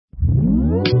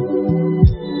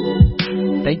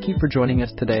Thank you for joining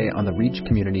us today on the Reach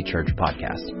Community Church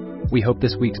podcast. We hope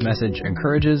this week's message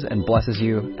encourages and blesses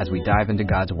you as we dive into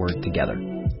God's Word together.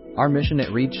 Our mission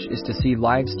at Reach is to see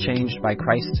lives changed by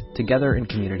Christ together in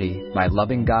community by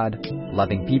loving God,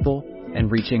 loving people,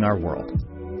 and reaching our world.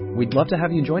 We'd love to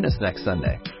have you join us next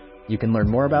Sunday. You can learn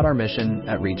more about our mission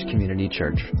at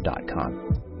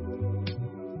reachcommunitychurch.com.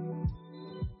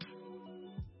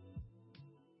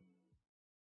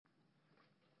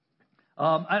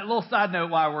 A little side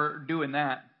note while we're doing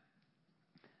that.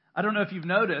 I don't know if you've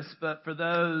noticed, but for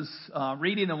those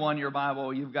reading the One Year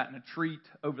Bible, you've gotten a treat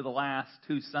over the last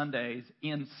 2 Sundays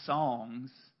in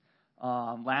songs.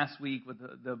 Last week with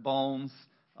the bones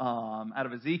out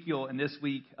of Ezekiel, and this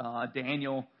week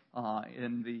Daniel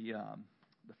in the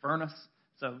furnace.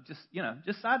 So just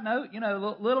side note,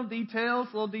 little details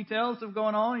of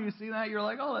going on. You see that, you're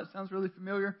like, oh, that sounds really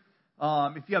familiar.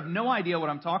 If you have no idea what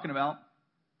I'm talking about,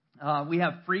 we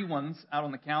have free ones out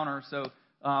on the counter. So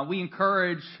we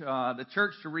encourage the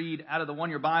church to read out of the One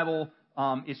Year Bible.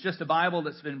 It's just a Bible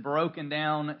that's been broken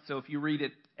down. So if you read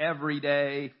it every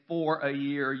day for a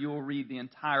year, you will read the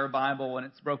entire Bible, and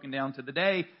it's broken down to the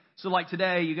day. So like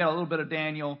today, you got a little bit of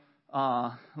Daniel,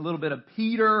 a little bit of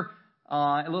Peter,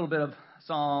 a little bit of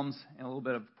Psalms, and a little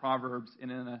bit of Proverbs. And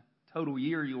in a total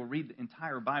year, you will read the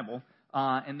entire Bible.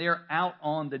 And they're out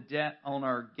on on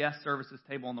our guest services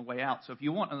table on the way out. So if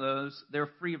you want one of those, they're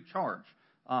free of charge.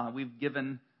 We've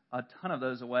given a ton of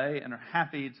those away and are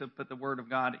happy to put the Word of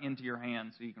God into your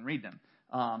hands so you can read them.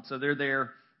 So they're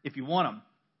there if you want them.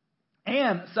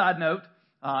 And side note,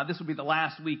 this will be the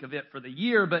last week of it for the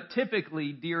year, but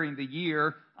typically during the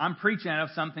year, I'm preaching out of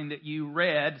something that you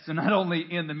read. So not only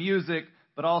in the music,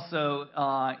 but also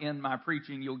in my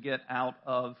preaching, you'll get out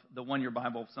of the One Year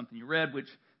Bible something you read, which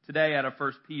today out of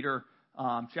 1 Peter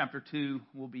chapter 2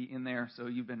 will be in there. So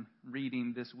you've been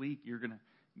reading this week. You're going to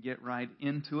get right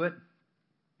into it.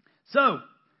 So,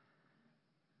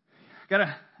 got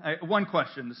one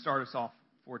question to start us off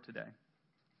for today.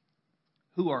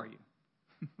 Who are you?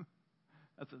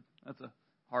 That's a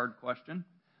hard question.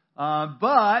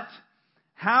 But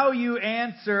how you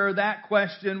answer that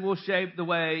question will shape the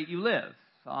way you live.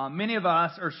 Many of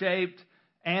us are shaped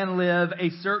and live a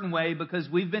certain way because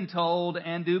we've been told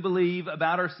and do believe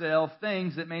about ourselves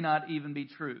things that may not even be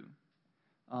true.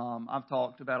 I've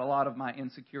talked about a lot of my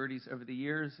insecurities over the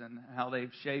years and how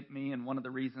they've shaped me, and one of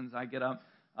the reasons I get up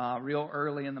real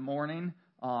early in the morning.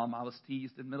 I was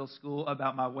teased in middle school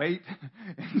about my weight,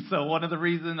 and so one of the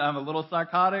reasons I'm a little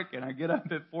psychotic and I get up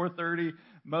at 4:30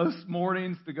 most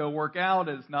mornings to go work out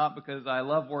is not because I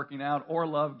love working out or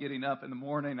love getting up in the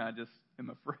morning. I just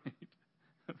am afraid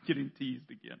of getting teased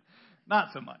again.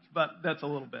 Not so much, but that's a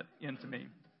little bit into me.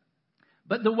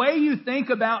 But the way you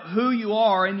think about who you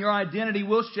are and your identity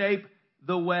will shape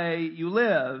the way you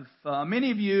live. Many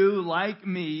of you, like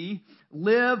me,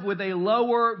 live with a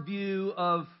lower view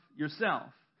of yourself.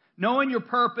 Knowing your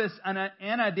purpose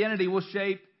and identity will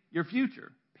shape your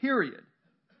future, period.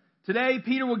 Today,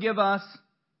 Peter will give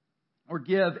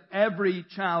every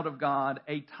child of God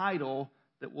a title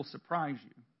that will surprise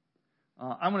you.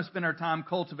 I want to spend our time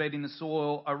cultivating the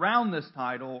soil around this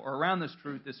title or around this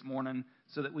truth this morning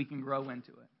so that we can grow into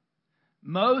it.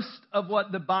 Most of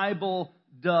what the Bible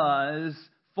does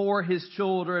for His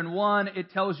children, one, it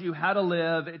tells you how to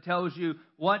live, it tells you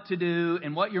what to do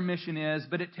and what your mission is,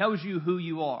 but it tells you who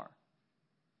you are.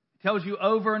 It tells you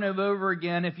over and over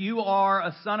again, if you are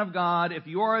a son of God, if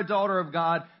you are a daughter of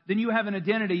God, then you have an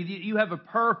identity, you have a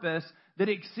purpose that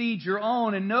exceeds your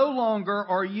own, and no longer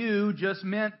are you just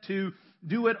meant to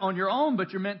do it on your own,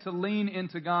 but you're meant to lean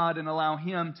into God and allow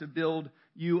Him to build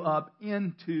you up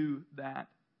into that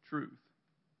truth.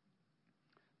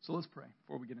 So let's pray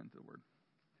before we get into the Word.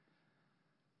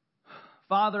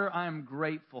 Father, I am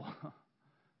grateful,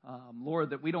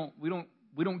 Lord, that we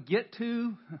don't get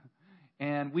to,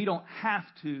 and we don't have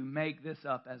to make this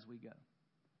up as we go.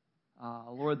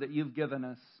 Lord, that You've given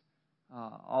us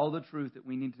all the truth that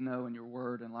we need to know in Your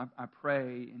Word, and I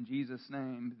pray in Jesus'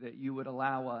 name that You would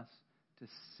allow us to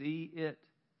see it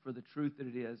for the truth that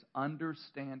it is,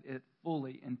 understand it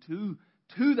fully. And to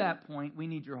that point, we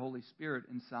need Your Holy Spirit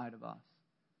inside of us.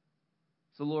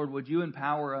 So, Lord, would You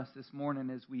empower us this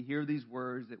morning as we hear these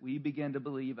words, that we begin to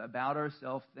believe about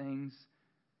ourselves things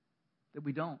that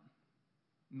we don't.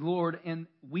 Lord, and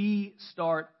we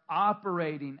start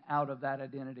operating out of that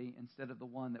identity instead of the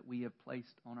one that we have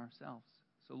placed on ourselves.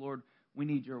 So, Lord, we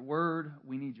need Your Word,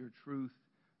 we need Your truth,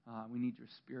 we need Your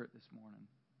Spirit this morning.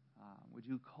 Would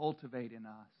You cultivate in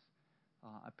us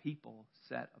a people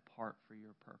set apart for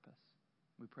Your purpose?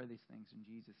 We pray these things in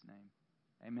Jesus' name.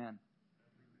 Amen.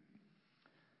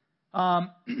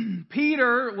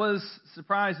 Peter was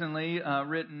surprisingly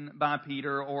written by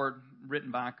Peter, or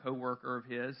written by a co-worker of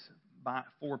his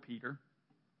for Peter.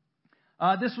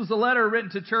 This was a letter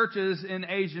written to churches in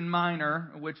Asia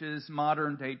Minor, which is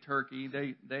modern-day Turkey.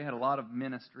 They had a lot of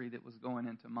ministry that was going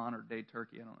into modern-day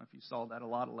Turkey. I don't know if you saw that. A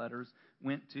lot of letters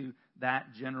went to that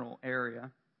general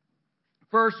area.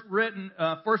 First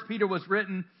Peter was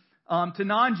written to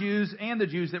non-Jews and the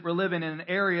Jews that were living in an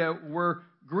area where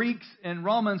Greeks and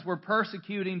Romans were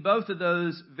persecuting both of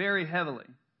those very heavily.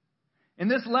 And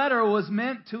this letter was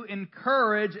meant to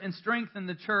encourage and strengthen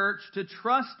the church to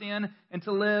trust in and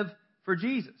to live for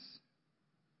Jesus.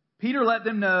 Peter let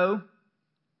them know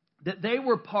that they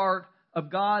were part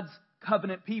of God's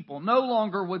covenant people. No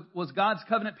longer was God's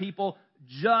covenant people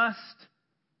just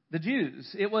the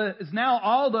Jews. It was now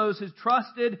all those who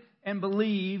trusted and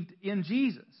believed in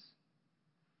Jesus.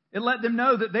 It let them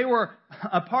know that they were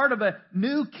a part of a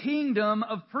new kingdom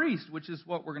of priests, which is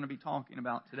what we're going to be talking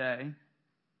about today.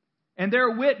 And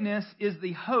their witness is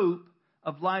the hope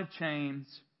of life change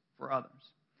for others.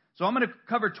 So I'm going to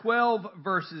cover 12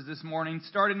 verses this morning,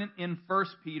 starting in 1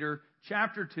 Peter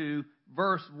chapter 2,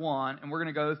 verse 1, and we're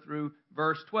going to go through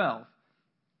verse 12.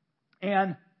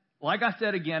 And like I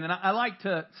said again, and I like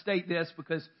to state this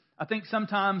because I think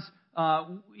sometimes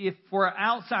if for an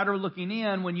outsider looking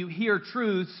in, when you hear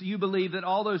truths, you believe that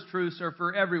all those truths are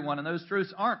for everyone. And those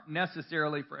truths aren't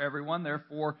necessarily for everyone. They're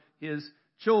for His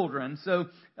children. So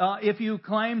if you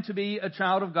claim to be a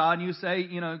child of God and you say,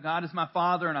 God is my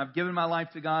Father and I've given my life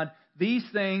to God, these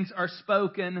things are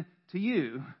spoken to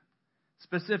you.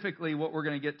 Specifically what we're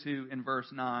going to get to in verse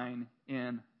 9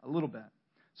 in a little bit.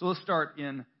 So let's start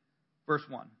in verse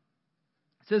 1.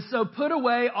 It says, so put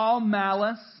away all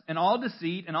malice and all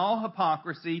deceit and all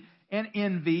hypocrisy and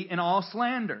envy and all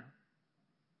slander.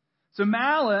 So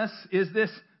malice is this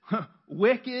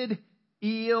wicked,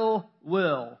 ill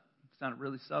will. Sounded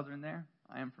really southern there.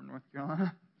 I am from North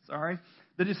Carolina. Sorry.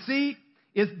 The deceit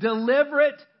is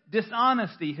deliberate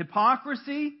dishonesty.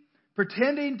 Hypocrisy,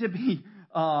 pretending to be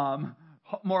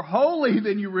more holy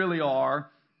than you really are,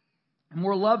 and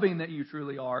more loving than you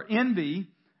truly are. Envy,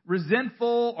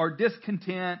 resentful or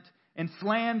discontent, and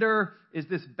slander is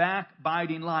this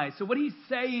backbiting lie. So what he's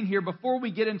saying here before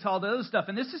we get into all the other stuff,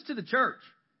 and this is to the church.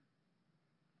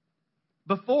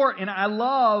 And I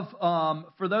love,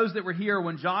 for those that were here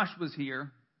when Josh was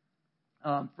here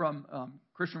from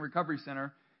Christian Recovery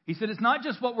Center, he said it's not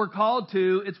just what we're called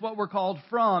to, it's what we're called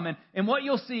from. And what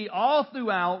you'll see all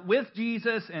throughout with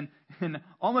Jesus and in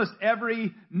almost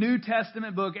every New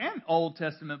Testament book and Old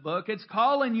Testament book, it's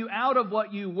calling you out of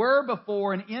what you were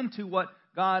before and into what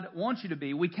God wants you to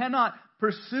be. We cannot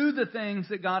pursue the things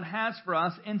that God has for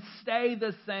us and stay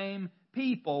the same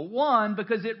people. One,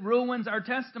 because it ruins our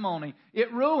testimony.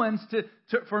 It ruins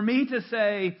for me to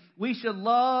say we should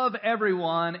love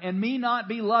everyone and me not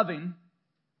be loving.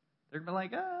 They're going to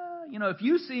be like, if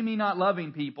you see me not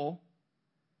loving people,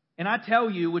 and I tell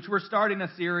you, which we're starting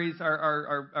a series,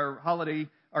 our holiday,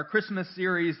 our Christmas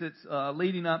series that's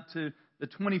leading up to the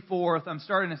 24th. I'm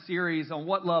starting a series on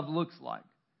what love looks like.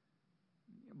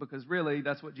 Because really,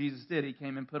 that's what Jesus did. He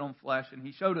came and put on flesh, and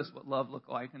He showed us what love looked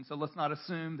like. And so let's not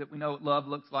assume that we know what love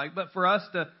looks like. But for us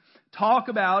to talk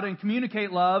about and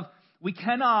communicate love, we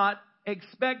cannot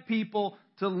expect people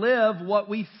to live what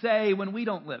we say when we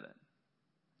don't live it.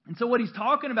 And so what he's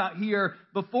talking about here,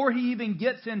 before he even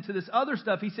gets into this other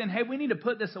stuff, he's saying, hey, we need to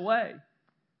put this away.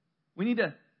 We need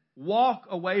to walk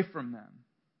away from them.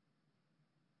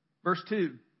 Verse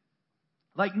 2.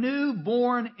 Like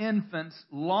newborn infants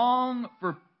long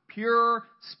for pure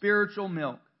spiritual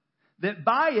milk, that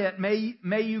by it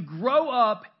may you grow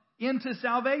up into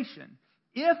salvation,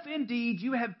 if indeed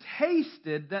you have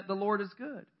tasted that the Lord is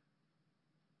good.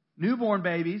 Newborn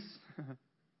babies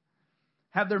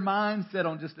have their minds set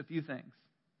on just a few things.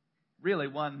 Really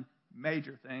one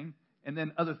major thing, and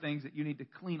then other things that you need to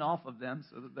clean off of them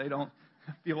so that they don't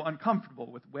feel uncomfortable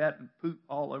with wet and poop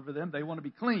all over them. They want to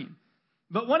be clean.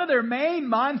 But one of their main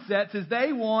mindsets is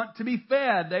they want to be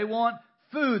fed. They want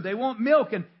food. They want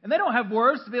milk. And they don't have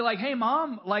words to be like, hey,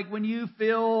 Mom, like when you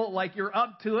feel like you're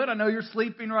up to it, I know you're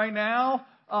sleeping right now,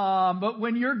 but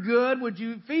when you're good, would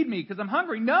you feed me because I'm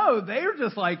hungry? No, they're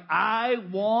just like, I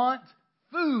want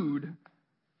food.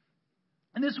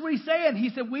 And this is what he's saying. He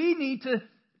said we need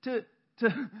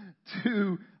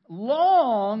to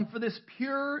long for this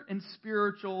pure and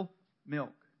spiritual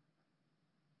milk.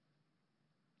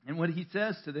 And what he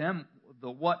says to them,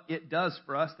 what it does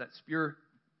for us, that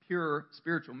pure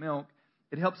spiritual milk,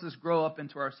 it helps us grow up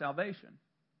into our salvation.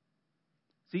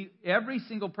 See, every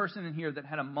single person in here that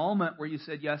had a moment where you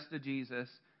said yes to Jesus,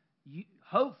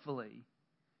 hopefully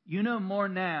you know more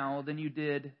now than you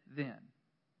did then.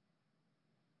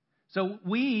 So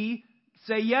we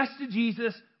say yes to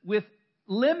Jesus with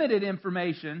limited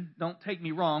information. Don't take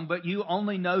me wrong, but you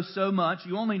only know so much.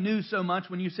 You only knew so much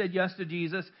when you said yes to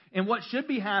Jesus. And what should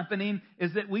be happening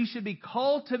is that we should be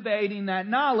cultivating that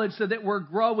knowledge so that we're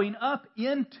growing up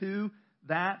into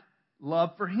that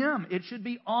love for Him. It should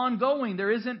be ongoing.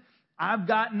 There isn't, I've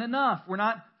gotten enough. We're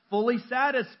not fully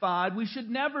satisfied. We should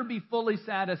never be fully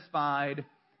satisfied,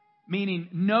 meaning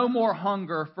no more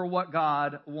hunger for what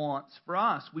God wants for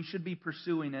us. We should be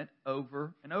pursuing it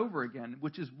over and over again,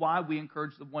 which is why we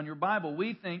encourage the one-year Bible.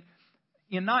 We think,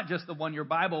 and not just the one-year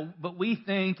Bible, but we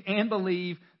think and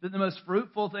believe that the most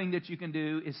fruitful thing that you can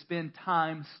do is spend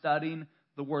time studying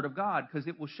the Word of God, because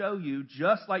it will show you,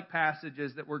 just like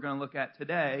passages that we're going to look at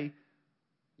today,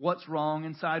 what's wrong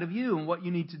inside of you and what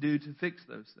you need to do to fix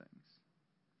those things.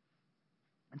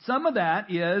 And some of that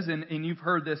is, and you've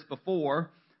heard this before,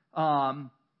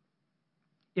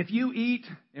 if you eat,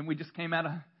 and we just came out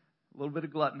of a little bit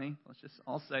of gluttony, let's just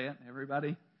all say it.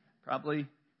 Everybody probably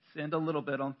sinned a little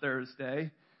bit on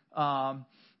Thursday. But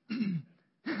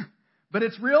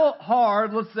it's real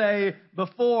hard, let's say,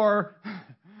 before,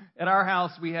 at our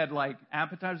house we had like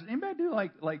appetizers. Anybody do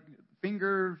like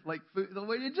finger, like food?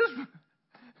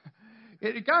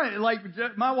 It kind of, like,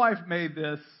 my wife made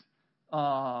this,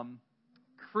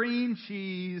 cream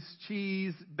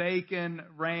cheese, bacon,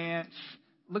 ranch,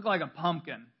 looked like a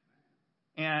pumpkin.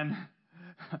 And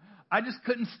I just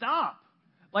couldn't stop.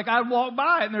 Like, I'd walk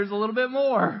by and there's a little bit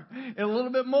more, and a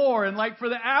little bit more. And like for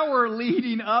the hour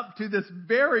leading up to this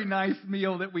very nice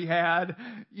meal that we had,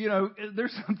 you know,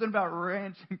 there's something about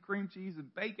ranch and cream cheese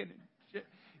and bacon and shit.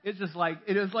 It's just like,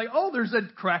 it is like, oh, there's a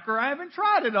cracker I haven't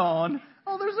tried it on.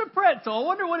 Oh, there's a pretzel. I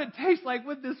wonder what it tastes like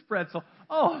with this pretzel.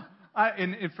 Oh,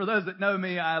 and for those that know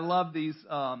me, I love these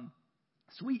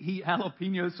sweet heat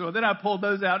jalapenos. So then I pulled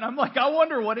those out, and I'm like, I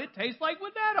wonder what it tastes like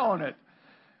with that on it.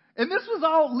 And this was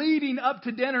all leading up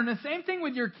to dinner. And the same thing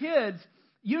with your kids.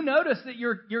 You notice that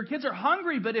your kids are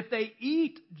hungry, but if they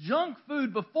eat junk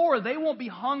food before, they won't be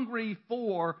hungry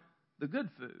for the good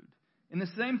food. And the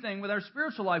same thing with our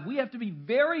spiritual life. We have to be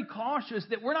very cautious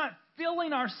that we're not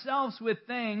filling ourselves with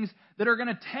things that are going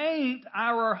to taint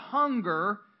our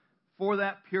hunger for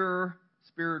that pure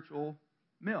spiritual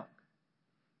milk.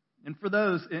 And for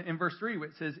those, in verse 3, where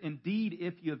it says, indeed,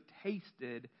 if you have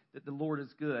tasted that the Lord is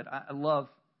good.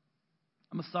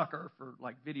 I'm a sucker for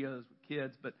like videos with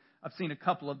kids, but I've seen a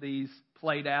couple of these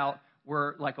played out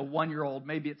where like a 1-year-old,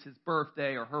 maybe it's his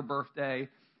birthday or her birthday,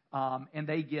 and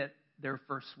they get their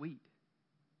first sweet.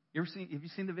 Have you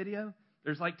seen the video?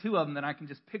 There's like 2 of them that I can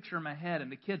just picture in my head,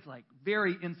 and the kid's like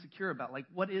very insecure about like,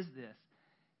 what is this?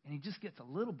 And he just gets a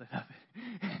little bit of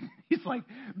it. He's like,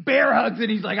 bear hugs, and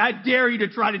he's like, I dare you to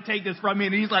try to take this from me.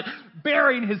 And he's like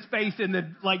burying his face in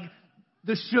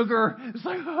the sugar. It's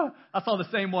like, oh. I saw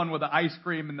the same one with the ice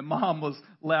cream, and the mom was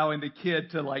allowing the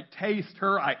kid to like taste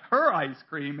her ice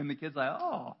cream, and the kid's like,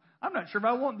 oh, I'm not sure if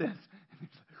I want this. And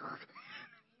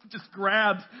he just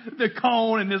grabs the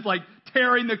cone and is like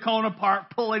tearing the cone apart,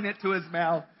 pulling it to his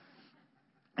mouth.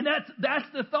 And that's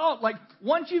the thought. Like,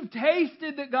 once you've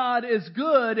tasted that God is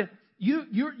good,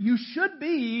 you should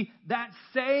be that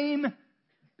same.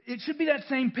 It should be that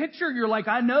same picture. You're like,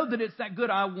 I know that it's that good.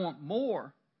 I want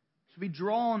more. Should be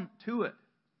drawn to it.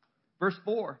 Verse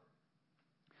 4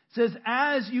 says,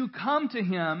 as you come to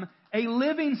Him, a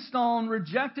living stone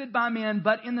rejected by men,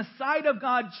 but in the sight of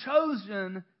God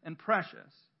chosen and precious.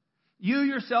 You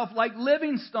yourself, like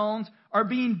living stones, are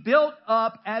being built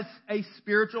up as a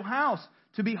spiritual house,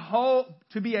 to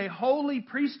be a holy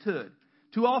priesthood,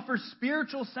 to offer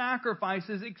spiritual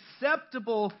sacrifices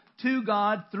acceptable to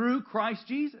God through Christ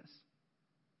Jesus.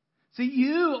 See,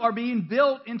 you are being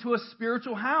built into a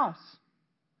spiritual house.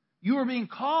 You are being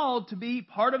called to be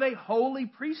part of a holy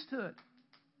priesthood.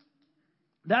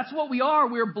 That's what we are.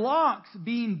 We're blocks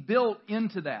being built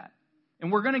into that.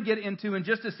 And we're going to get into, in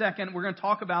just a second, we're going to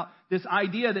talk about this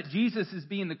idea that Jesus is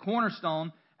being the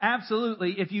cornerstone.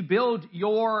 Absolutely. If you build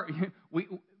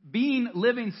being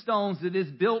living stones that is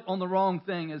built on the wrong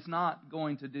thing is not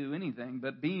going to do anything.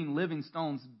 But being living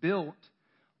stones built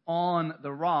on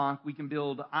the rock, we can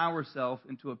build ourselves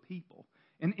into a people.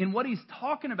 And what he's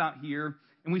talking about here,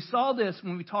 and we saw this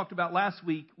when we talked about last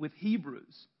week with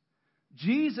Hebrews.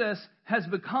 Jesus has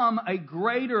become a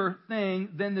greater thing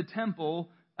than the temple,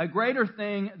 a greater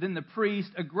thing than the priest,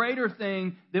 a greater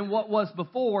thing than what was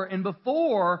before. And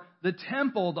before, the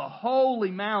temple, the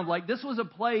holy mound, like this was a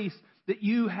place that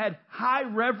you had high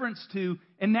reverence to.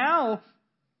 And now,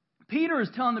 Peter is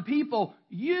telling the people,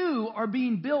 you are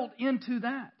being built into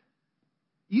that.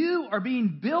 You are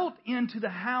being built into the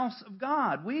house of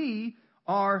God. We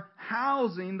are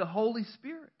housing the Holy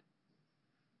Spirit.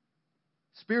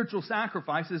 Spiritual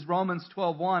sacrifices, Romans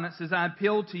 12:1, it says, I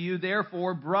appeal to you,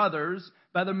 therefore, brothers,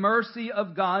 by the mercy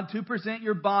of God, to present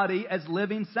your body as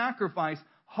living sacrifice,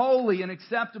 holy and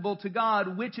acceptable to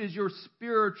God, which is your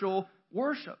spiritual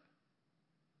worship.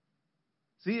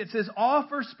 See, it says,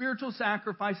 offer spiritual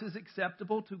sacrifices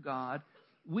acceptable to God.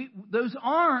 Those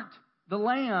aren't the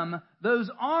lamb, those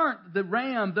aren't the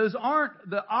ram, those aren't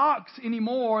the ox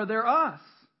anymore, they're us.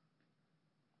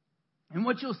 And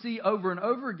what you'll see over and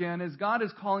over again is God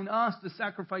is calling us to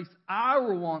sacrifice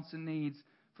our wants and needs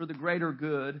for the greater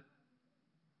good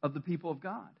of the people of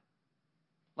God.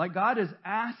 Like God is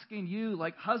asking you,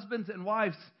 like husbands and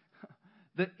wives,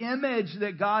 the image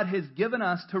that God has given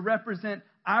us to represent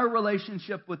our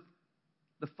relationship with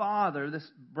the Father, this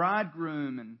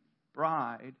bridegroom and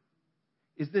bride,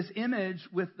 is this image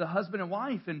with the husband and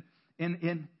wife. And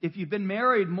if you've been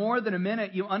married more than a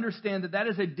minute, you understand that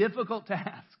is a difficult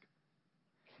task.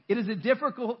 It is a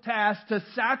difficult task to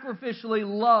sacrificially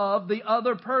love the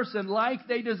other person like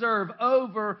they deserve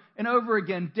over and over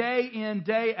again, day in,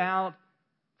 day out,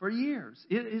 for years.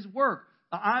 It is work.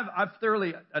 I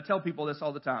tell people this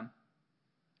all the time.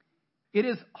 It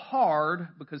is hard,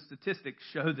 because statistics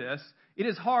show this, it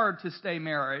is hard to stay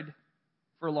married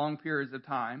for long periods of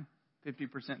time,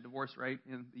 50% divorce rate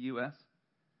in the U.S.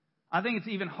 I think it's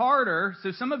even harder,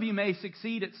 so some of you may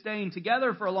succeed at staying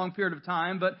together for a long period of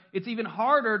time, but it's even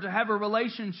harder to have a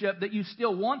relationship that you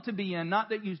still want to be in, not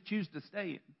that you choose to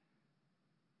stay in.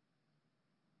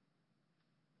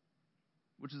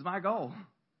 Which is my goal.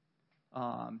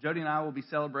 Jody and I will be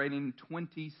celebrating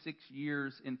 26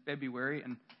 years in February,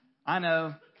 and I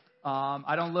know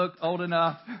I don't look old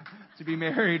enough to be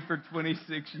married for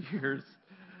 26 years.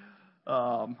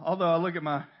 Although I look at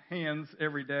my hands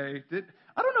every day.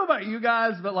 I don't know about you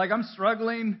guys, but like I'm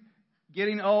struggling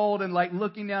getting old and like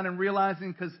looking down and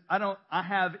realizing, because I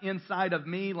have inside of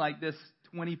me like this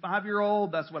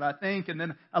 25-year-old, that's what I think. And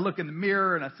then I look in the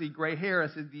mirror and I see gray hair, I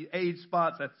see the age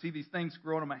spots, I see these things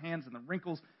growing on my hands and the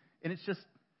wrinkles. And it's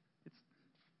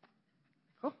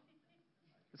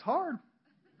hard.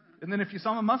 And then if you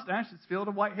saw my mustache, it's filled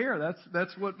with white hair.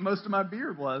 That's what most of my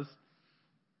beard was.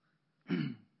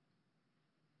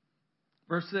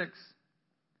 Verse 6.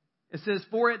 It says,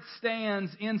 for it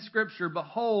stands in Scripture,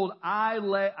 behold,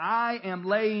 I am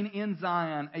laying in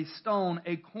Zion a stone,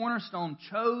 a cornerstone,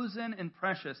 chosen and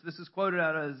precious. This is quoted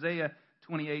out of Isaiah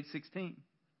 28:16.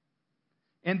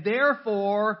 And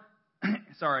therefore,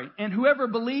 and whoever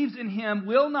believes in him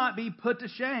will not be put to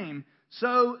shame.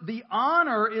 So the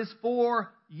honor is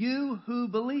for you who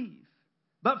believe.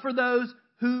 But for those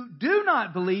who do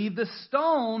not believe, the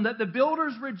stone that the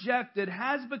builders rejected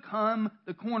has become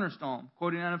the cornerstone.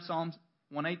 Quoting out of Psalms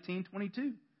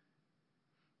 118:22.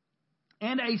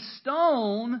 And a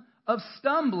stone of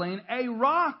stumbling, a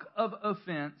rock of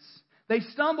offense. They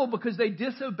stumble because they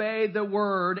disobeyed the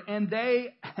word, and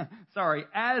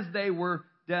as they were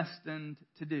destined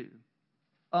to do.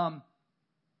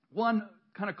 One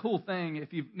kind of cool thing,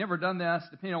 if you've never done this,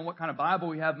 depending on what kind of Bible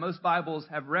we have, most Bibles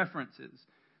have references.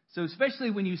 So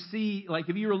especially when you see, like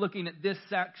if you were looking at this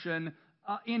section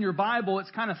in your Bible,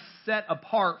 it's kind of set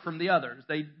apart from the others.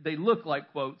 They look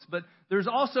like quotes, but there's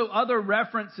also other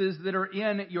references that are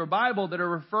in your Bible that are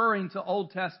referring to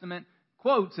Old Testament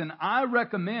quotes. And I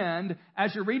recommend,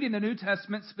 as you're reading the New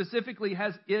Testament, specifically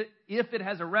if it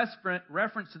has a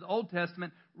reference to the Old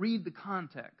Testament, read the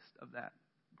context of that.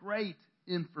 Great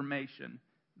information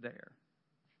there.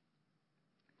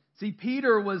 See,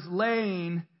 Peter was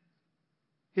laying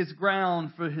his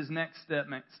ground for his next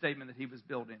statement that he was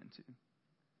built into.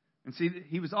 And see,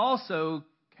 he was also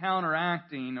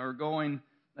counteracting or going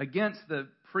against the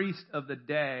priest of the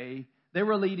day. They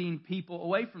were leading people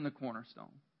away from the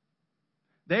cornerstone.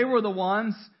 They were the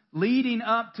ones leading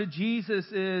up to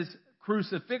Jesus'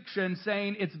 crucifixion,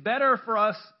 saying it's better for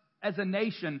us as a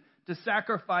nation to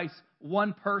sacrifice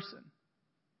one person,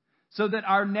 so that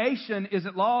our nation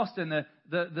isn't lost and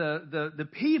the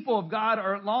people of God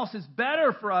aren't lost. It's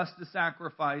better for us to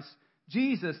sacrifice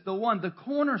Jesus, the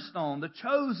cornerstone, the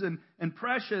chosen and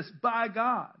precious by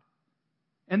God.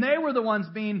 And they were the ones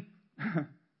being,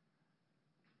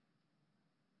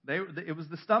 it was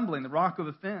the stumbling, the rock of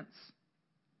offense.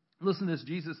 Listen to this.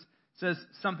 Jesus says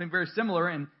something very similar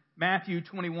in Matthew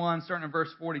 21, starting in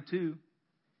verse 42.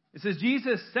 It says,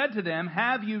 Jesus said to them,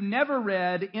 have you never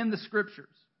read in the Scriptures,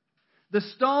 the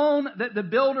stone that the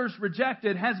builders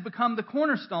rejected has become the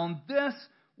cornerstone. This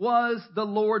was the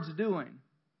Lord's doing.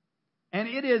 And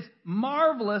it is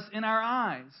marvelous in our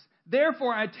eyes.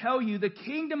 Therefore, I tell you, the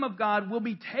kingdom of God will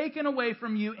be taken away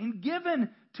from you and given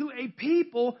to a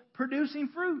people producing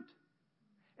fruit.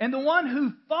 And the one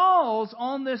who falls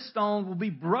on this stone will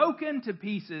be broken to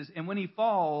pieces, and when it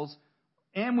falls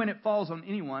on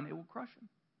anyone, it will crush him.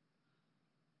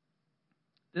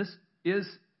 This is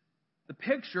the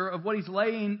picture of what he's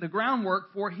laying the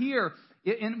groundwork for here.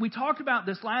 And we talked about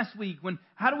this last week.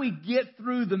 How do we get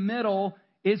through the middle?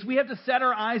 Is we have to set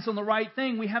our eyes on the right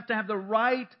thing. We have to have the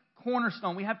right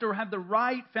cornerstone. We have to have the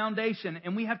right foundation.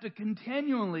 And we have to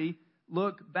continually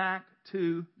look back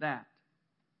to that.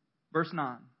 Verse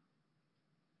 9.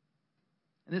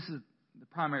 And this is the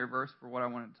primary verse for what I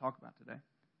wanted to talk about today.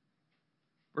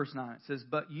 Verse 9. It says,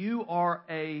 "But you are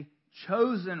a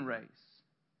chosen race,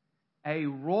 a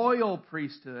royal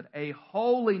priesthood, a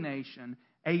holy nation,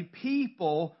 a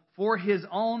people for His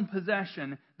own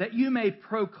possession, that you may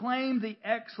proclaim the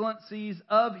excellencies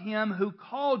of Him who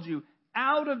called you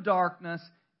out of darkness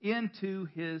into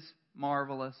His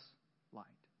marvelous light."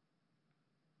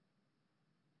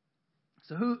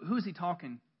 So who's he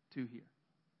talking to here?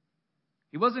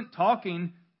 He wasn't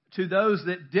talking to those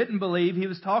that didn't believe. He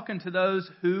was talking to those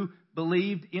who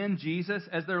believed in Jesus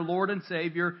as their Lord and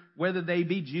Savior, whether they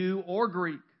be Jew or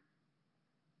Greek.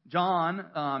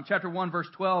 John chapter 1 verse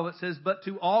 12, it says, "But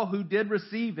to all who did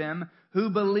receive Him, who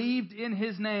believed in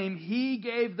His name, He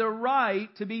gave the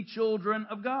right to be children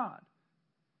of God."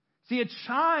 See, a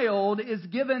child is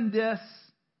given this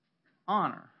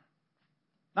honor.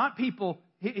 Not people.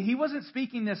 He wasn't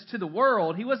speaking this to the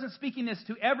world. He wasn't speaking this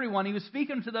to everyone. He was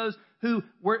speaking to those who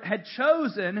had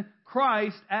chosen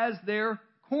Christ as their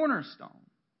cornerstone.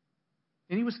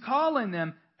 And He was calling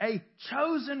them a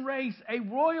chosen race, a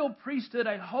royal priesthood,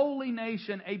 a holy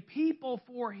nation, a people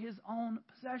for His own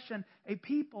possession, a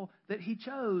people that He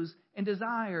chose and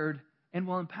desired and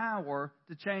will empower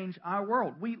to change our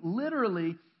world. We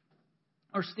literally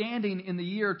are standing in the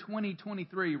year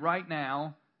 2023 right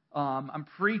now. I'm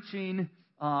preaching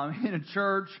in a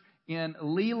church in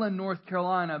Leland, North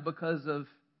Carolina because of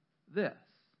this.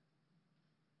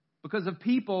 Because of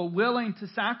people willing to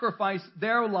sacrifice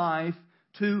their life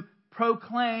to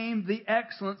proclaim the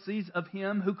excellencies of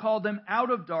Him who called them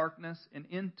out of darkness and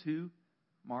into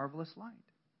marvelous light.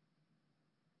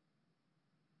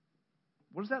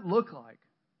 What does that look like?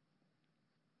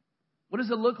 What does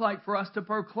it look like for us to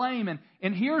proclaim?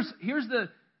 And here's the,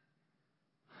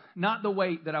 not the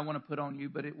weight that I want to put on you,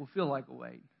 but it will feel like a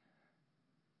weight.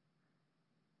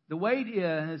 The weight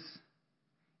is,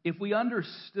 if we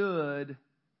understood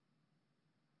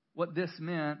what this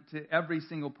meant to every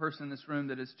single person in this room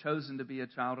that has chosen to be a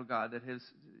child of God, that has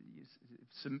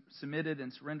submitted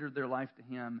and surrendered their life to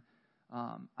Him,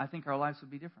 I think our lives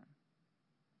would be different.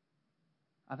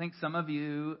 I think some of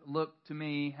you look to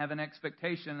me, have an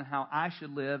expectation of how I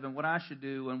should live and what I should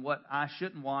do and what I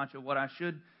shouldn't watch or what I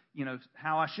should,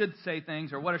 how I should say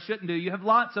things or what I shouldn't do. You have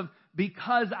lots of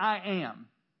because I am.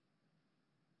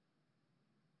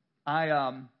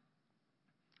 I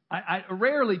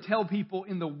rarely tell people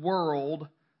in the world,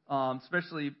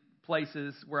 especially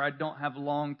places where I don't have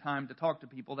long time to talk to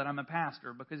people, that I'm a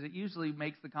pastor, because it usually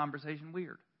makes the conversation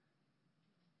weird.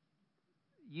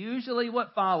 Usually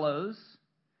what follows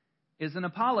is an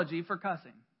apology for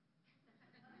cussing.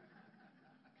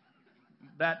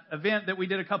 That event that we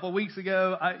did a couple of weeks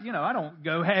ago, I don't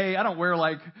go, hey, I don't wear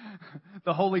like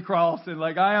the Holy Cross and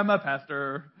like I am a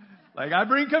pastor. Like I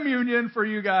bring communion for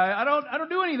you guys. I don't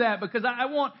do any of that because I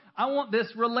want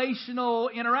this relational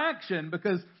interaction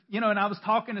because, and I was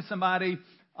talking to somebody,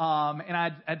 and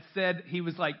I'd said, he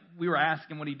was like, we were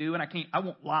asking what he do, and I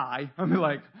won't lie. I'm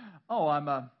like, oh, I'm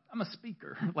a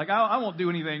speaker. Like I won't do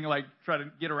anything like try to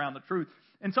get around the truth.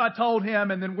 And so I told him,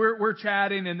 and then we're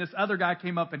chatting, and this other guy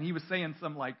came up, and he was saying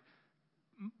some like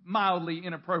mildly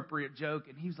inappropriate joke,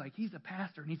 and he was like, he's a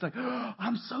pastor, and he's like, oh,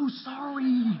 I'm so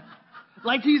sorry.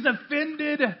 Like he's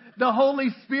offended the Holy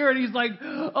Spirit. He's like,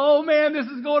 oh man, this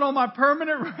is going on my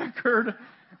permanent record.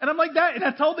 And I'm like that. And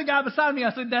I told the guy beside me,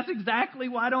 I said, that's exactly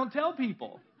why I don't tell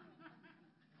people.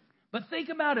 But think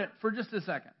about it for just a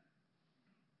second.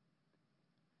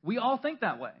 We all think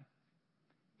that way.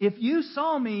 If you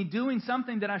saw me doing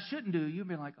something that I shouldn't do, you'd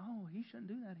be like, oh, he shouldn't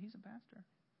do that. He's a pastor.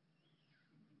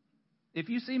 If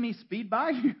you see me speed by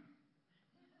you,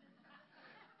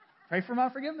 pray for my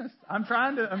forgiveness. I'm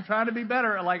trying to be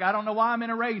better. Like, I don't know why I'm in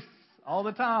a race all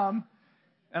the time.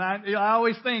 And I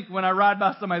always think when I ride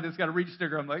by somebody that's got a reach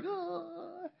sticker, I'm like, oh.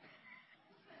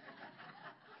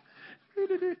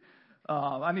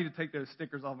 I need to take those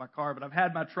stickers off my car, but I've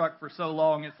had my truck for so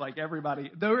long, it's like everybody.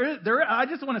 I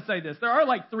just want to say this. There are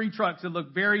like 3 trucks that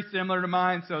look very similar to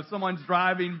mine, so if someone's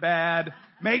driving bad,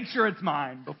 make sure it's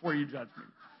mine before you judge me.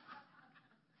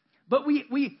 But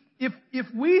if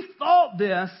we thought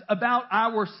this about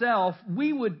ourselves,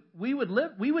 we would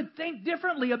think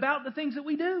differently about the things that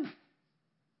we do.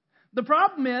 The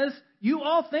problem is, you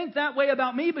all think that way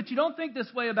about me, but you don't think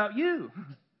this way about you.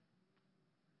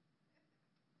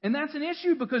 And that's an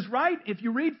issue because, right, if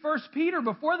you read 1 Peter,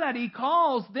 before that, he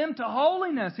calls them to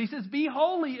holiness. He says, be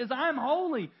holy as I am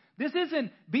holy. This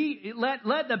isn't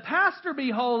let the pastor be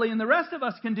holy and the rest of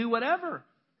us can do whatever.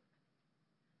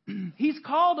 He's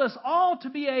called us all to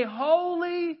be a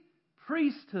holy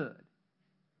priesthood.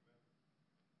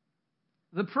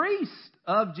 The priest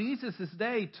of Jesus'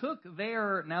 day took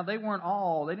now they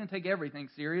didn't take everything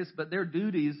serious, but their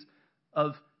duties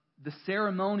of the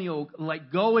ceremonial,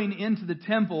 like going into the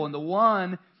temple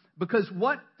because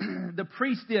what the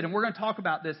priest did, and we're going to talk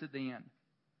about this at the end.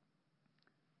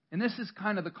 And this is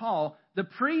kind of the call. The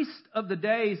priest of the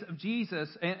days of Jesus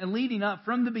and leading up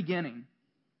from the beginning,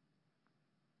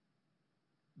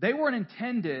 they weren't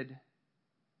intended.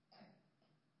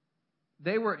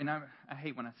 And I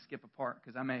hate when I skip a part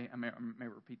because I may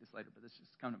repeat this later, but this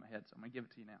just come to my head, so I'm going to give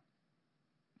it to you now.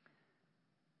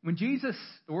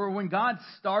 When God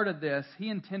started this, He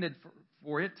intended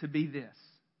for it to be this.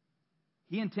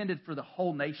 He intended for the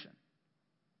whole nation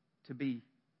to be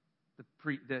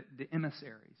the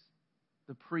emissaries,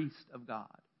 the priest of God.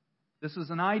 This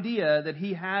was an idea that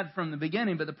He had from the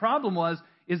beginning, but the problem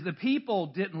is the people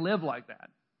didn't live like that.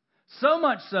 So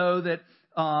much so that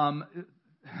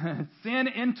sin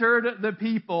entered the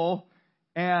people,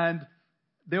 and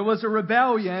there was a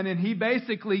rebellion, and He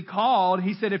basically called.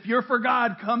 He said, if you're for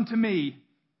God, come to me.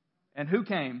 And who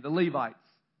came? The Levites.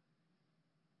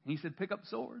 He said, pick up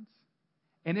swords.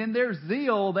 And in their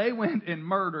zeal, they went and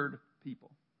murdered people.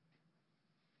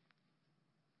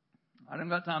 I don't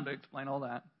got time to explain all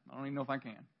that. I don't even know if I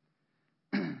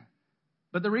can.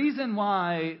 But the reason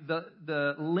why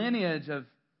the lineage of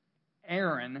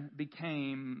Aaron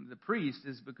became the priest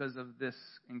is because of this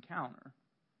encounter.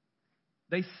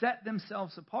 They set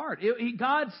themselves apart.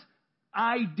 God's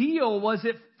ideal was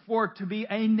it for to be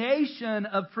a nation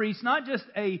of priests, not just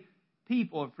a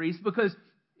people of priests, because,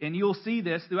 and you'll see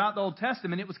this throughout the Old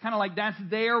Testament, it was kind of like that's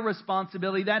their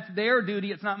responsibility, that's their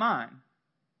duty, it's not mine.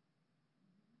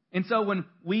 And so when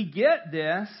we get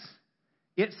this,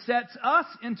 it sets us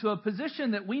into a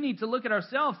position that we need to look at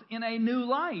ourselves in a new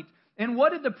light. And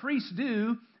what did the priests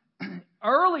do?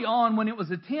 Early on, when it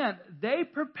was a tent, they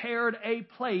prepared a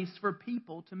place for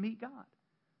people to meet God.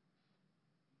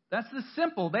 That's the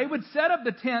simple. They would set up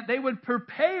the tent. They would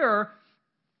prepare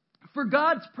for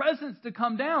God's presence to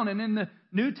come down. And in the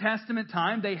New Testament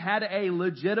time, they had a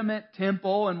legitimate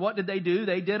temple. And what did they do?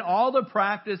 They did all the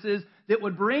practices that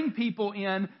would bring people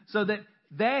in so that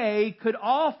they could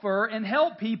offer and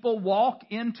help people walk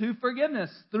into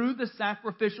forgiveness through the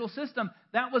sacrificial system.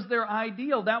 That was their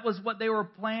ideal. That was what they were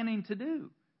planning to do.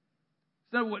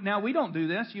 So now we don't do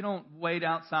this. You don't wait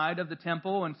outside of the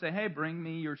temple and say, hey, bring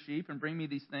me your sheep and bring me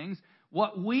these things.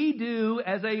 What we do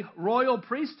as a royal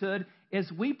priesthood is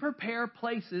we prepare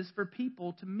places for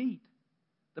people to meet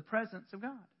the presence of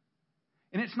God.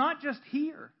 And it's not just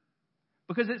here.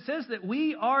 Because it says that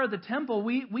we are the temple,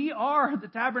 we are the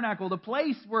tabernacle, the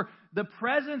place where the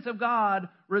presence of God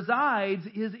resides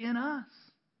is in us.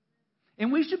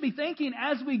 And we should be thinking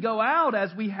as we go out,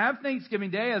 as we have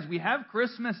Thanksgiving Day, as we have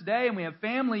Christmas Day, and we have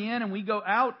family in, and we go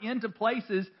out into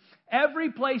places,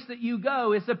 every place that you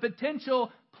go is a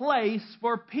potential place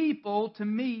for people to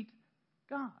meet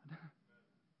God.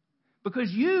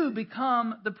 Because you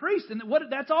become the priest. And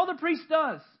that's all the priest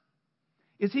does.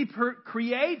 Is he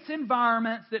creates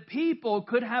environments that people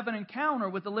could have an encounter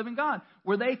with the living God,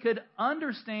 where they could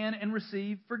understand and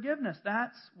receive forgiveness.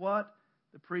 That's what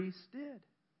the priest did.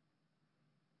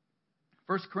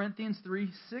 1 Corinthians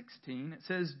 3:16, it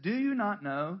says, do you not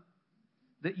know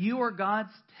that you are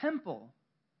God's temple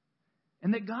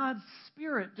and that God's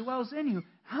Spirit dwells in you?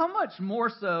 How much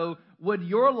more so would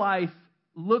your life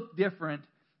look different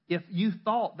if you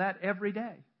thought that every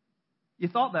day? You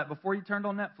thought that before you turned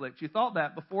on Netflix. You thought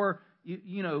that before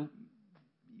you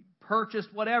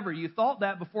purchased whatever. You thought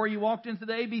that before you walked into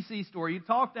the ABC store. You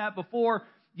thought that before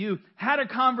you had a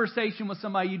conversation with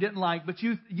somebody you didn't like. But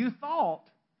you thought.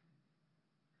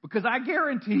 Because I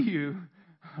guarantee you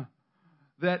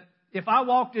that if I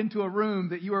walked into a room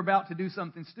that you were about to do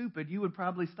something stupid, you would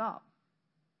probably stop.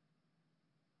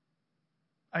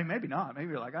 I mean, maybe not. Maybe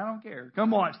you're like, I don't care. Come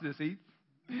watch this, Heath.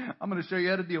 I'm going to show you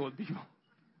how to deal with people.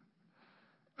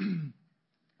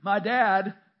 My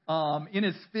dad, in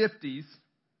his 50s,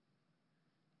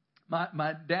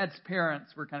 my dad's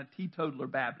parents were kind of teetotaler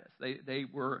Baptists. They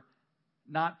were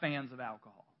not fans of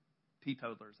alcohol.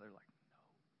 Teetotalers, they were like,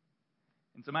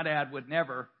 no. And so my dad would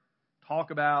never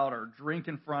talk about or drink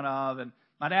in front of. And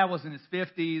my dad was in his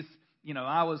 50s.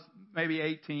 I was maybe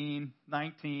 18,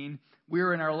 19. We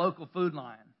were in our local food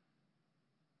line.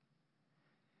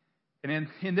 And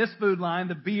in this food line,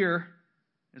 the beer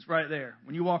is right there.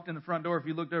 When you walked in the front door, if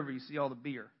you looked over, you see all the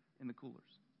beer in the coolers.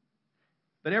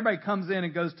 But everybody comes in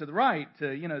and goes to the right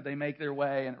to, they make their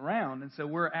way and around. And so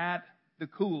we're at the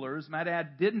coolers. My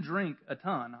dad didn't drink a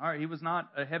ton. All right, he was not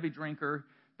a heavy drinker,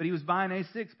 but he was buying a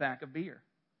 6-pack of beer.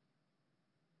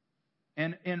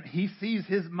 And he sees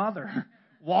his mother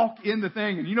walk in the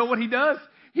thing. And you know what he does?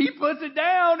 He puts it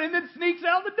down and then sneaks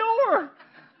out the door.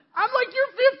 I'm like,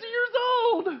 you're 50 years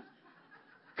old.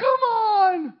 Come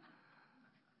on.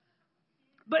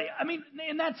 But,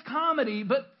 and that's comedy.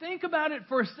 But think about it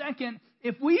for a second.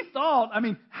 If we thought,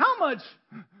 how much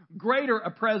greater a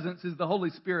presence is the Holy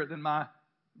Spirit than my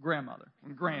grandmother,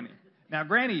 Granny? Now,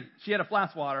 Granny, she had a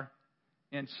flask water,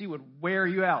 and she would wear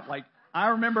you out. Like, I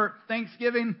remember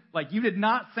Thanksgiving, you did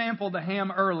not sample the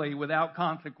ham early without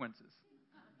consequences.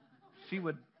 She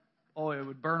would, it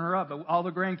would burn her up. But all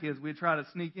the grandkids, we'd try to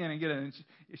sneak in and get it. And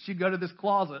she'd go to this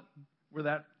closet where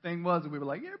that thing was, and we were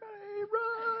like, everybody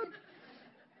run.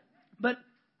 But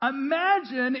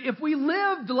imagine if we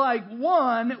lived like,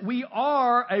 1, we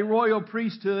are a royal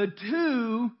priesthood.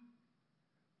 2,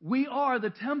 we are the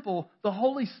temple, the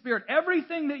Holy Spirit.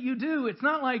 Everything that you do, it's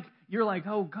not like you're like,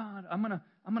 oh God, I'm gonna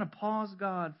pause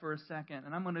God for a second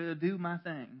and I'm gonna do my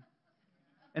thing.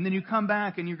 And then you come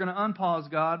back and you're gonna unpause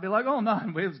God, be like, oh no,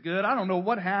 it was good. I don't know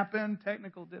what happened,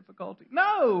 technical difficulty.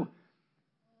 No!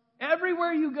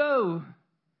 Everywhere you go,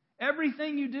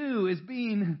 everything you do is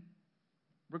being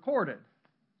recorded.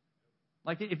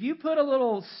 Like if you put a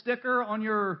little sticker on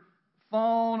your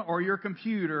phone or your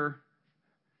computer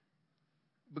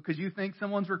because you think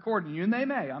someone's recording you, and they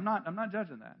may. I'm not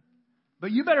judging that.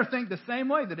 But you better think the same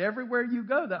way that everywhere you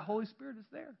go, that Holy Spirit is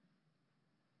there.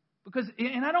 Because,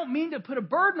 and I don't mean to put a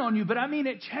burden on you, but I mean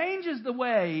it changes the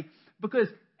way, because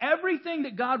everything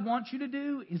that God wants you to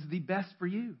do is the best for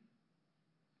you.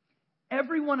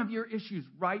 Every one of your issues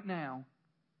right now,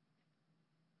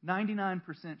 99%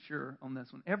 sure on this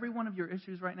one, every one of your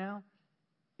issues right now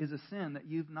is a sin that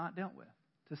you've not dealt with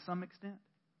to some extent.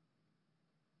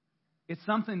 It's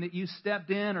something that you stepped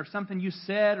in or something you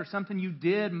said or something you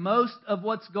did, most of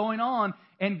what's going on.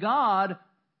 And God,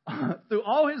 through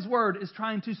all His Word, is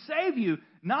trying to save you,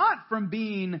 not from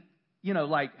being,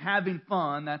 like having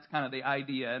fun. That's kind of the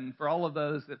idea. And for all of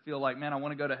those that feel like, man, I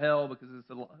want to go to hell because it's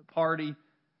a party,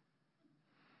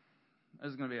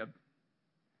 there's going to be a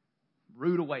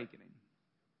rude awakening.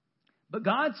 But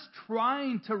God's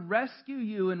trying to rescue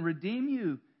you and redeem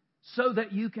you so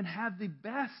that you can have the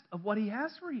best of what He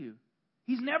has for you.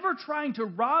 He's never trying to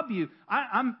rob you.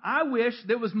 I wish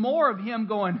there was more of Him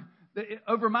going.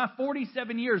 Over my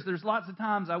 47 years, there's lots of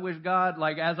times I wish God,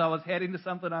 like as I was heading to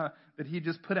something, that He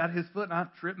just put out His foot and I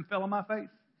tripped and fell on my face.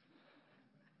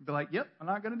 I'd be like, yep, I'm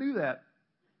not going to do that.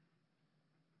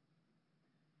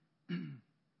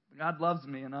 God loves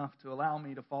me enough to allow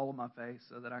me to fall on my face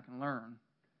so that I can learn.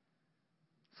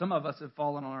 Some of us have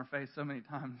fallen on our face so many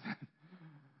times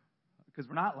because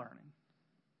we're not learning.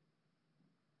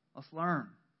 Let's learn.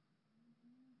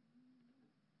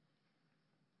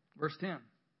 Verse 10. It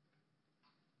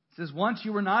says, once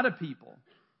you were not a people,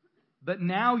 but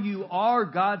now you are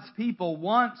God's people.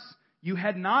 Once you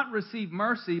had not received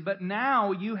mercy, but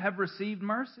now you have received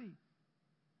mercy.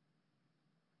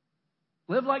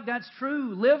 Live like that's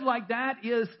true. Live like that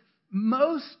is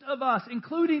most of us,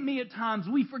 including me at times,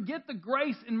 we forget the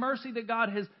grace and mercy that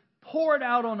God has poured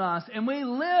out on us. And we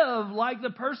live like the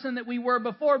person that we were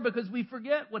before because we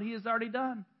forget what He has already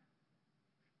done.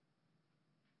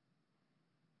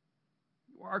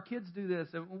 Our kids do this,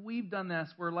 and we've done this.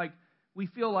 We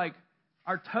feel like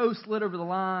our toe slid over the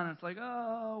line. It's like,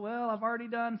 oh, well, I've already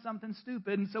done something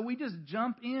stupid. And so we just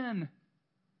jump in.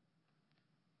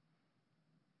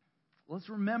 Let's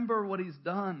remember what He's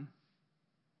done.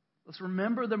 Let's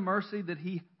remember the mercy that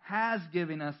He has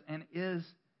given us and is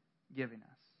giving us.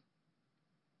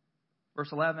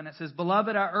 Verse 11, it says,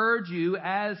 beloved, I urge you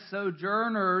as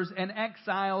sojourners and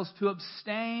exiles to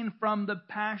abstain from the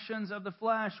passions of the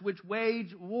flesh, which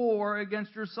wage war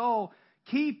against your soul,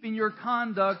 keeping your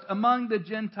conduct among the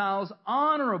Gentiles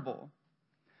honorable,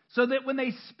 so that when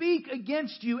they speak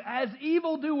against you as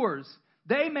evildoers,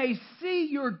 they may see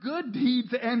your good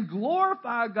deeds and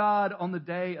glorify God on the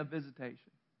day of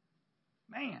visitation.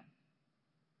 Man.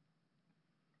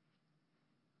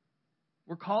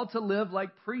 We're called to live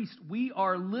like priests. We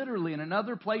are literally, in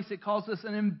another place it calls us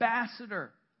an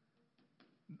ambassador.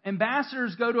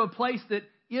 Ambassadors go to a place that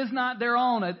is not their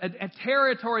own, a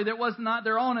territory that was not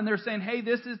their own, and they're saying, hey,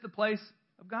 this is the place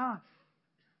of God.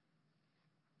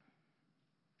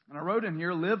 And I wrote in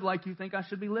here, live like you think I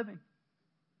should be living.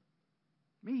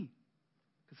 Me.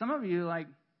 Because some of you,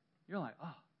 you're like,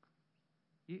 oh,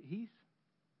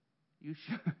 you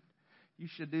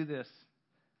should do this.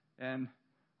 And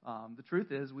the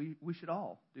truth is, we should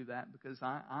all do that, because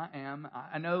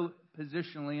I know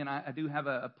positionally, and I do have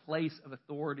a place of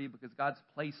authority because God's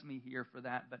placed me here for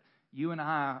that, but you and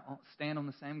I stand on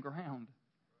the same ground.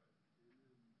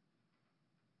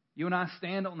 You and I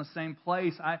stand on the same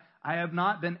place. I have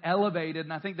not been elevated,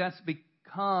 and I think that's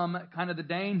become kind of the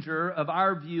danger of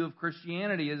our view of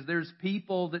Christianity, is there's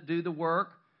people that do the work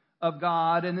of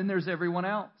God, and then there's everyone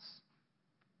else.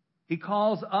 He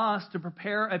calls us to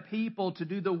prepare a people to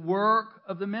do the work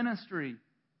of the ministry.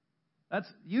 That's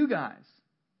you guys.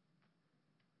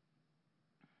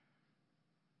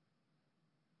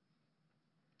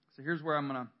 So here's where I'm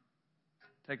going to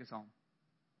take us home.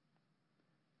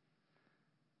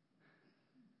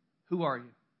 Who are you?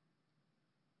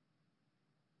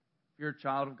 If you're a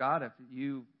child of God, if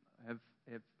you have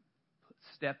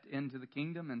stepped into the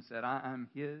kingdom and said, I'm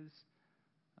His,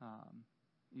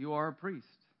 you are a priest.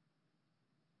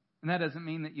 And that doesn't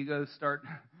mean that you go start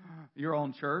your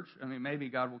own church. I mean, maybe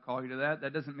God will call you to that.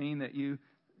 That doesn't mean that you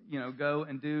go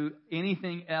and do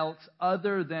anything else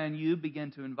other than you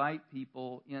begin to invite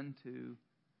people into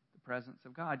the presence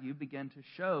of God. You begin to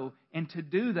show. And to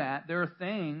do that, there are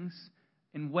things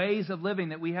and ways of living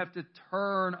that we have to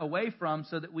turn away from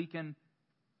so that we can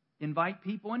invite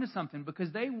people into something.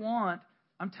 Because they want,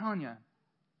 I'm telling you,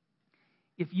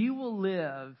 if you will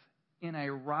live in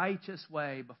a righteous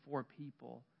way before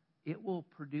people, it will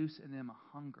produce in them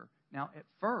a hunger. Now, at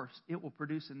first, it will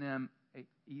produce in them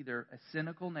either a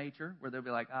cynical nature, where they'll be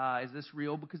like, is this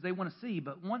real? Because they want to see.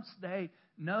 But once they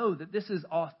know that this is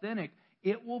authentic,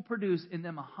 it will produce in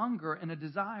them a hunger and a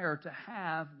desire to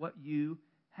have what you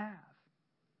have.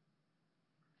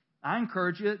 I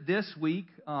encourage you this week,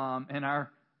 and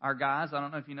our guys, I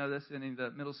don't know if you know this, any of the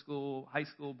middle school, high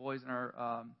school boys in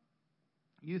our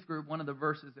youth group, one of the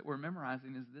verses that we're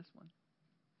memorizing is this one.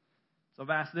 So I've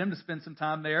asked them to spend some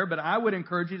time there, but I would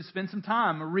encourage you to spend some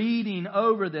time reading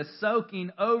over this,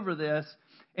 soaking over this,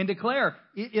 and declare,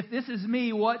 if this is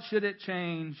me, what should it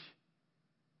change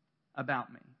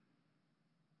about me?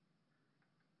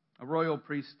 A royal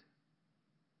priest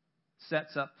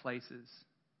sets up places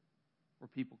where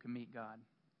people can meet God.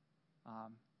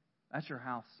 That's your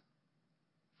house.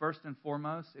 First and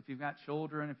foremost, if you've got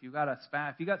children, if you've got a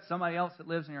spouse, if you've got somebody else that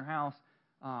lives in your house,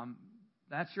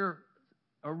 that's your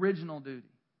original duty.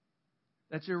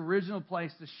 That's your original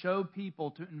place to show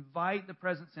people, to invite the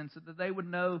presence in so that they would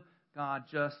know God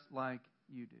just like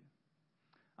you do.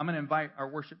 I'm going to invite our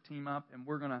worship team up, and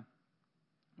we're going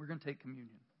to take communion.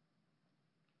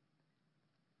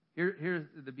 Here's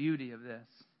the beauty of this.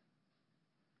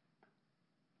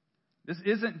 This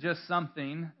isn't just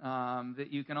something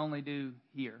that you can only do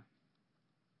here.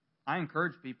 I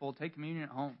encourage people, take communion at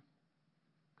home.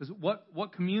 Because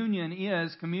what communion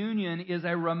is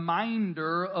a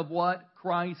reminder of what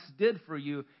Christ did for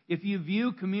you. If you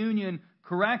view communion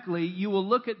correctly, you will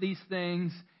look at these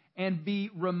things and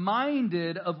be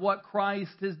reminded of what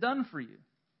Christ has done for you.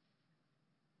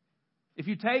 If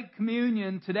you take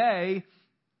communion today,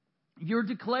 you're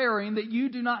declaring that you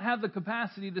do not have the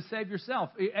capacity to save yourself.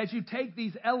 As you take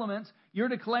these elements, you're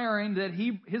declaring that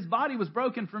His body was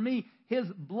broken for me. His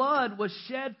blood was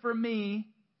shed for me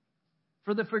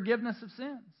for the forgiveness of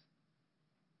sins.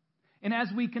 And as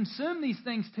we consume these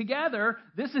things together,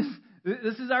 this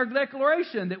is our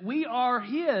declaration that we are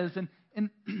His.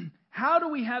 And how do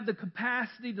we have the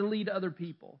capacity to lead other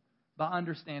people? By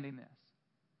understanding this.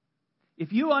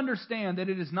 If you understand that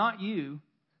it is not you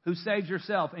who saves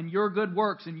yourself and your good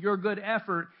works and your good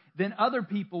effort, then other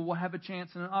people will have a chance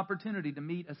and an opportunity to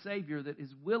meet a Savior that is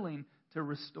willing to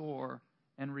restore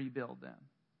and rebuild them.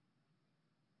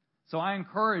 So I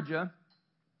encourage you.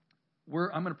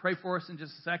 I'm going to pray for us in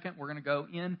just a second. We're going to go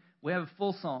in. We have a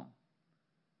full song.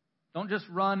 Don't just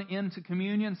run into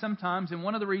communion sometimes. And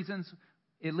one of the reasons,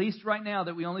 at least right now,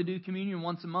 that we only do communion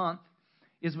once a month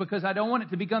is because I don't want it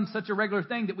to become such a regular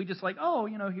thing that we just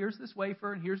here's this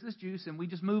wafer and here's this juice and we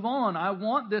just move on. I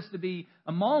want this to be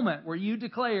a moment where you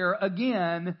declare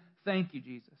again, thank you,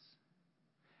 Jesus.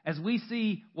 As we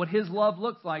see what His love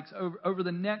looks like over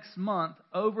the next month,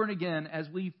 over and again, as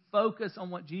we focus on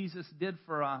what Jesus did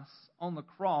for us on the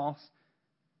cross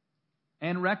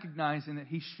and recognizing that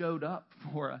He showed up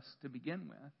for us to begin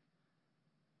with,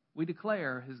 we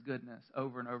declare His goodness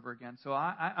over and over again. So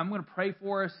I'm going to pray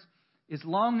for us as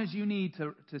long as you need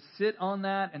to sit on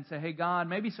that and say, hey, God,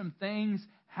 maybe some things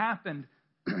happened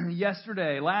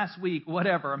yesterday, last week,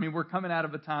 whatever. I mean, we're coming out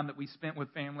of a time that we spent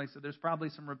with family, so there's probably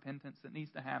some repentance that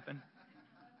needs to happen.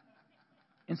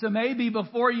 And so maybe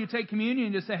before you take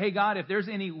communion, just say, hey, God, if there's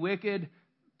any wicked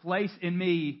place in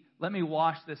me, let me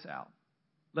wash this out.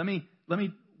 Let me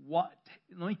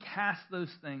cast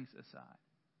those things aside.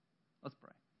 Let's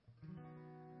pray.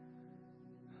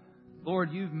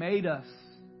 Lord, you've made us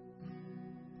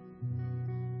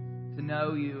to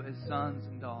know you as sons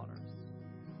and daughters.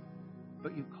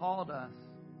 But you've called us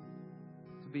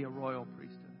to be a royal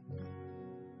priesthood.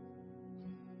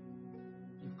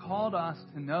 You've called us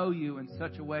to know you in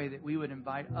such a way that we would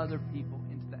invite other people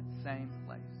into that same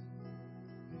place.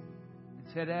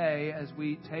 And today, as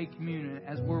we take communion,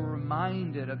 as we're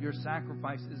reminded of your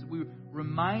sacrifices, we're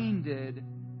reminded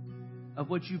of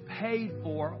what you paid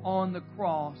for on the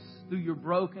cross through your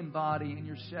broken body and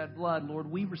your shed blood,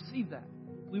 Lord, we receive that.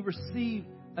 We receive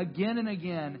again and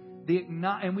again,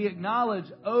 and we acknowledge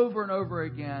over and over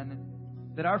again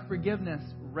that our forgiveness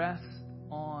rests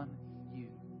on you.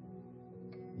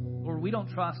 Lord, we don't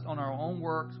trust on our own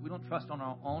works. We don't trust on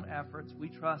our own efforts. We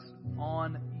trust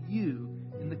on you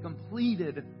in the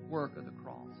completed work of the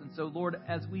cross. And so, Lord,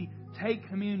 as we take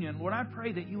communion, Lord, I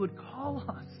pray that you would call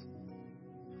us.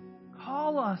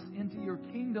 Call us into your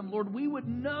kingdom. Lord, we would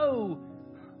know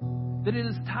that it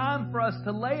is time for us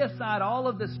to lay aside all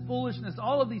of this foolishness,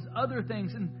 all of these other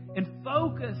things, and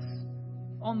focus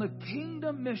on the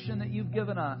kingdom mission that you've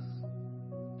given us,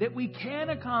 that we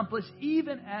can accomplish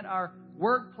even at our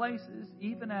workplaces,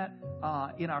 even at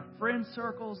in our friend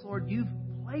circles. Lord, you've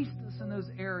placed us in those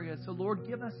areas. So, Lord,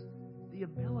 give us the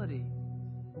ability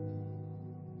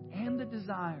and the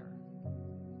desire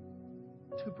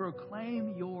to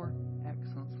proclaim your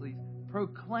excellencies,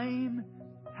 proclaim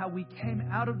how we came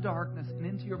out of darkness and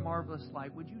into your marvelous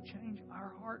light. Would you change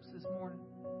our hearts this morning?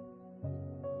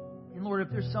 And Lord, if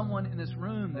there's someone in this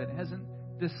room that hasn't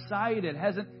decided,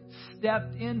 hasn't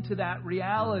stepped into that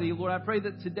reality, Lord, I pray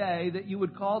that today that you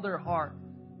would call their heart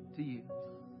to you.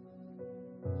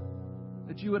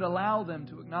 That you would allow them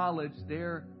to acknowledge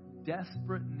their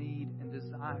desperate need and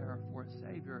desire for a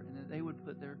Savior, and that they would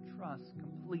put their trust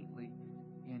completely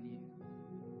in you.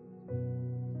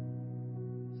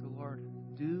 So, Lord,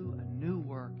 do a new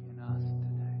work in us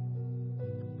today. I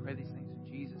pray these things in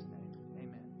Jesus' name.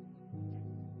 Amen.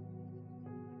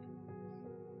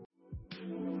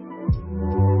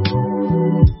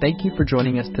 Thank you for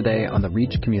joining us today on the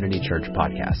Reach Community Church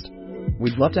podcast.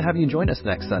 We'd love to have you join us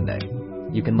next Sunday.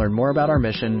 You can learn more about our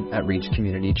mission at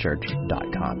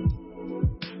reachcommunitychurch.com.